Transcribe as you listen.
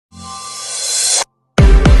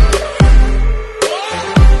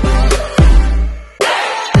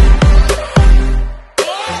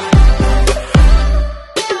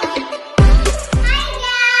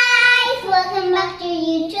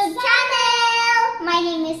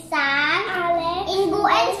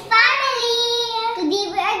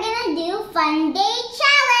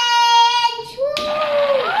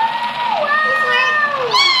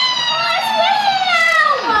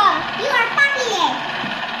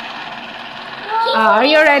Are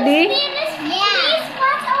you ready? Please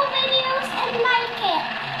watch our videos and like it.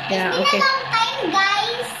 Yeah, It's okay. been a long time,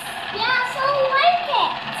 guys. Yeah, so like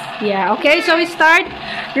it. Yeah, okay, so we start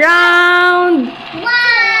round. 1.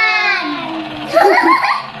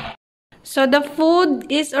 So the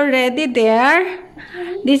food is already there.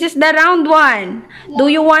 This is the round 1. Do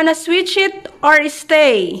you want to switch it or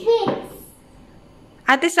stay?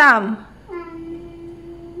 Ate Sam?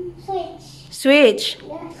 Switch. Switch.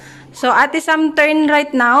 Yes. So Ate Sam turn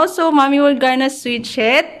right now. So mommy will gonna switch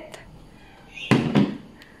it.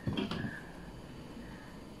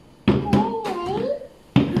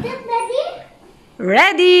 Is that ready?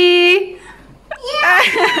 Ready? Yeah.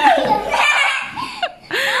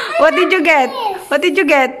 What did you get? What did you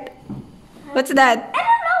get? What's that? I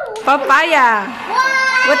don't know. Papaya.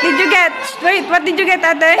 What did you get? Wait, what did you get,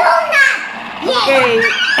 Ate? Donut. Okay.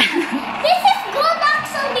 This is good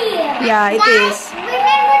actually. Yeah, it Guys, is.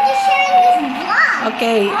 remember to share this vlog.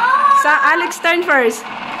 Okay. So Alex turn first.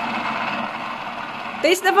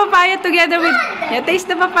 Taste the papaya together with taste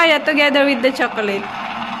the papaya together with the chocolate.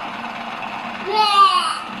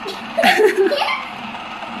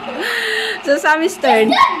 So Sammy's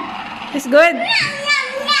turn. It's good. Mommy,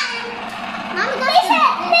 taste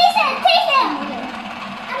it. Taste it. Taste it.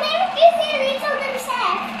 I mean, taste it. It's so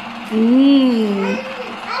themselves. Mmm.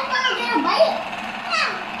 I'm gonna get a bite.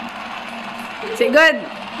 Is it good?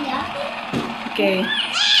 Yeah. Okay.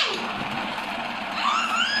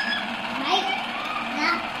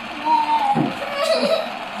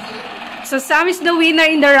 So Sam is the winner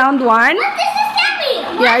in the round 1. But this is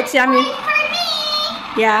yummy. Yeah, it's yummy. One for me.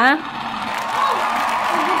 Yeah.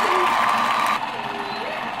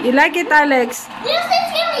 You like it, Alex? This is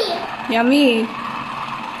yummy. Yummy.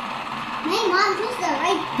 My mom used the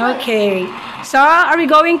right foot. Okay. So, are we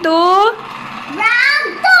going to?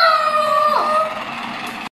 Round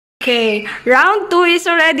 2. Okay. Round 2 is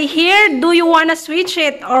already here. Do you want to switch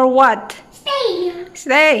it or what? Stay.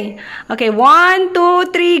 Stay. Okay. 1, 2,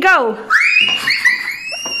 3, go.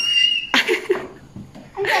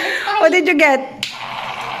 What did you get?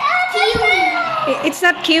 Kiwi. It's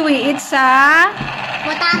not kiwi. It's a...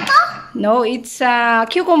 Potato? No, it's a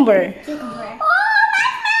cucumber. Cucumber.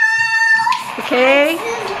 Okay. This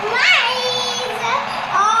is nice.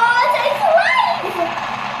 Oh, that's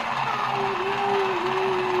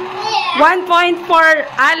nice. 1 point for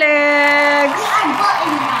Alex.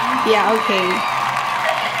 Yeah, okay.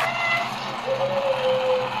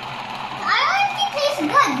 I want it tastes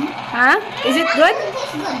good. Huh? Is it good? It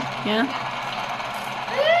tastes good. Yeah.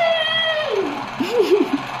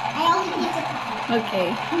 I only taste it.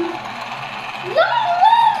 Okay. No.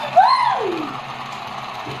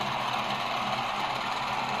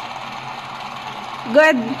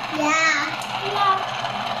 Good. Yeah.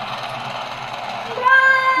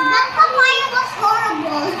 That papaya was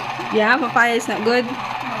horrible. Yeah, papaya is not good.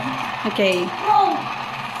 Okay. I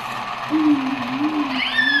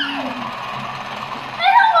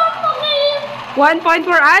don't want papaya. 1 point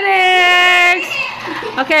for Alex.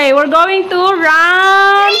 Okay, we're going to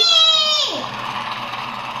round...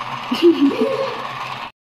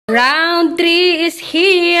 Round 3 is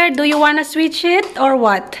here. Do you want to switch it or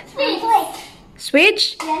what?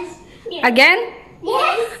 Switch? Yes. Again?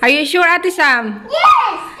 Yes. Are you sure, Ate Sam?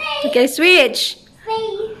 Yes. Okay, switch.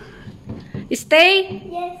 Stay. Stay?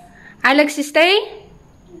 Yes. Alex, stay?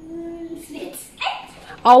 Switch.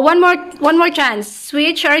 Oh, one more chance.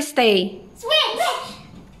 Switch or stay? Switch.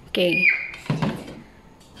 Okay.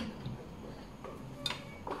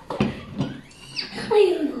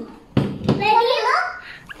 Ready?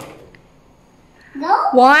 Go.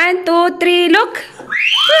 1, 2, 3, look.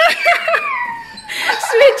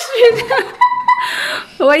 Switch.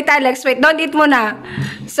 Wait, Alex, wait. Don't eat muna.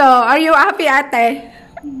 So, are you happy, ate?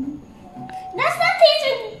 That's not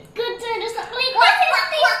tasting good to the like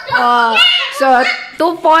this. Oh, so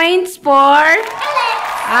 2 points for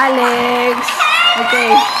Alex.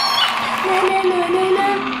 Okay.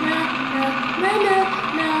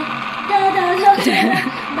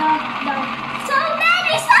 So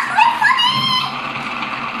many chocolate for me.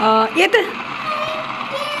 Eat.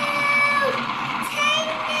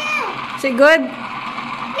 Thank you. Say good.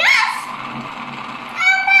 Yes.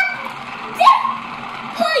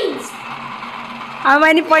 Points. How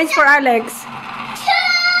many points for Alex?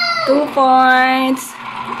 2 points.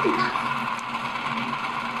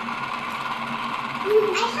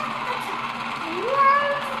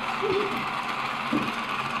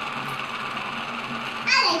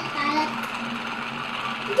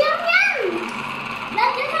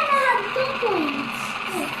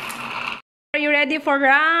 Are you ready for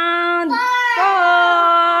round 4? I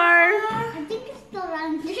think it's still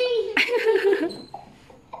round 3.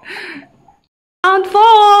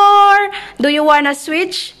 you wanna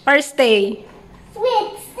switch or stay?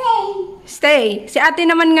 Switch. Stay. Stay. Si ate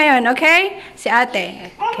naman ngayon, okay? Si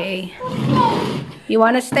ate. Okay. You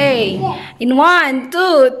wanna stay? In 1,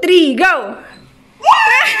 2, 3, go!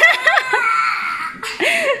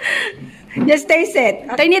 Just taste it.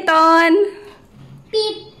 Okay, Niton.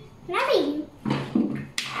 Beep. Nothing.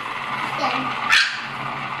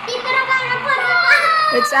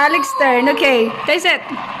 It's Alex's turn. Okay, taste it.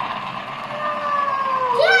 She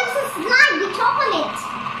likes to slide the chocolate.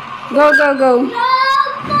 Go, go, go. No,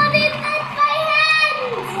 put it in my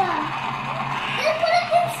hands. Then put it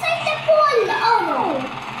inside the pool. Oh no.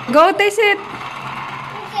 Go, taste it.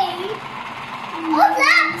 Okay. Oh,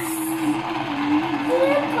 that's.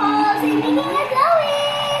 Because I'm making it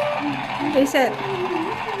glowing. Taste it.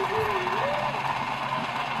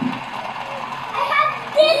 I have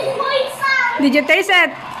 10 points now. Did you taste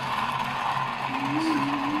it?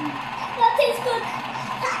 That tastes good.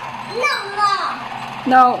 No, no.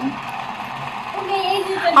 No. Okay, I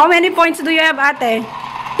did it. How many points do you have, ate?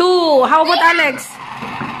 2. How about Alex?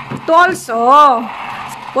 2 also.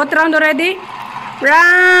 What round already?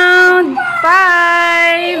 Round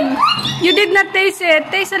 5. You did not taste it.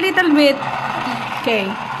 Taste a little bit. Okay.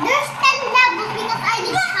 There's 10 levels because I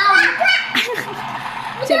did count.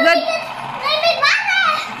 So good. I made butter.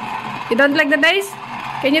 You don't like the taste?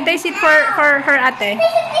 Can you taste it for her, ate? Taste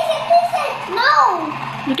it. No.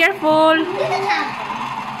 Be careful. You don't have.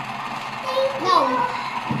 No.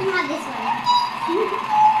 You have this one.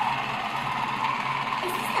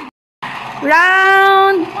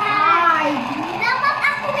 Round. Dapat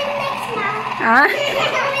ako win next na. Huh?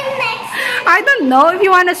 Win next. I don't know if you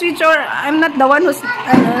wanna switch or I'm not the one who's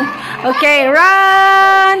okay,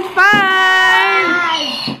 round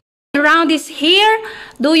 5. The round is here.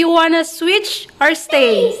 Do you wanna switch or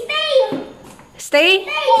stay? Stay?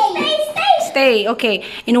 Stay. Okay.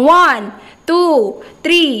 In 1, 2,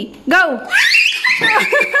 3, go.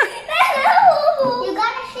 You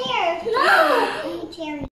gotta share. No.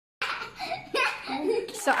 Cherry.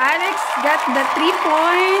 So Alex got the 3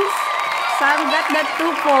 points. Sam got the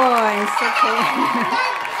 2 points. Okay.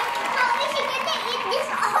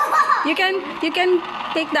 You can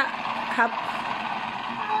take the half.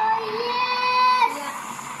 Yes.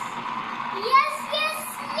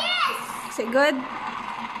 Is it good?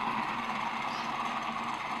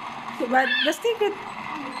 But just take it.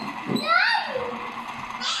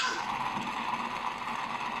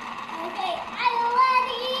 Okay, I'm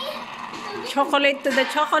ready. Chocolate to the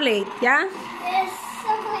chocolate, yeah? Yes,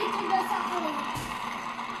 chocolate to the chocolate.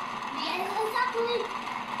 Yes, the chocolate.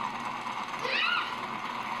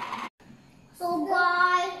 So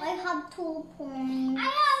guys, I have 2 points. I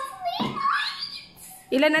have 3 points.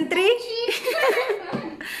 Ilan ang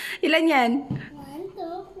 3? Ilan yan? 1,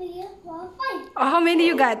 2, 3, 4, 5. Oh, how many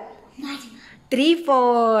you got? 3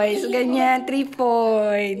 points. Ganyan, 3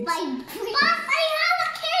 points. But I have a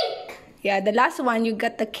cake. Yeah, the last one, you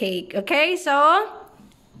got the cake. Okay, so,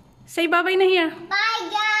 say bye-bye na here. Bye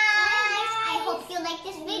guys. I hope you like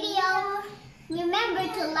this video. Remember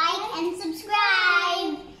to like and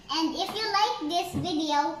subscribe. And if you like this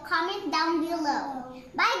video, comment down below.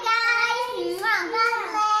 Bye guys. God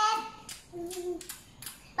bless.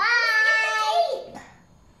 Bye.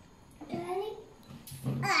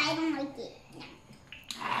 I don't like it.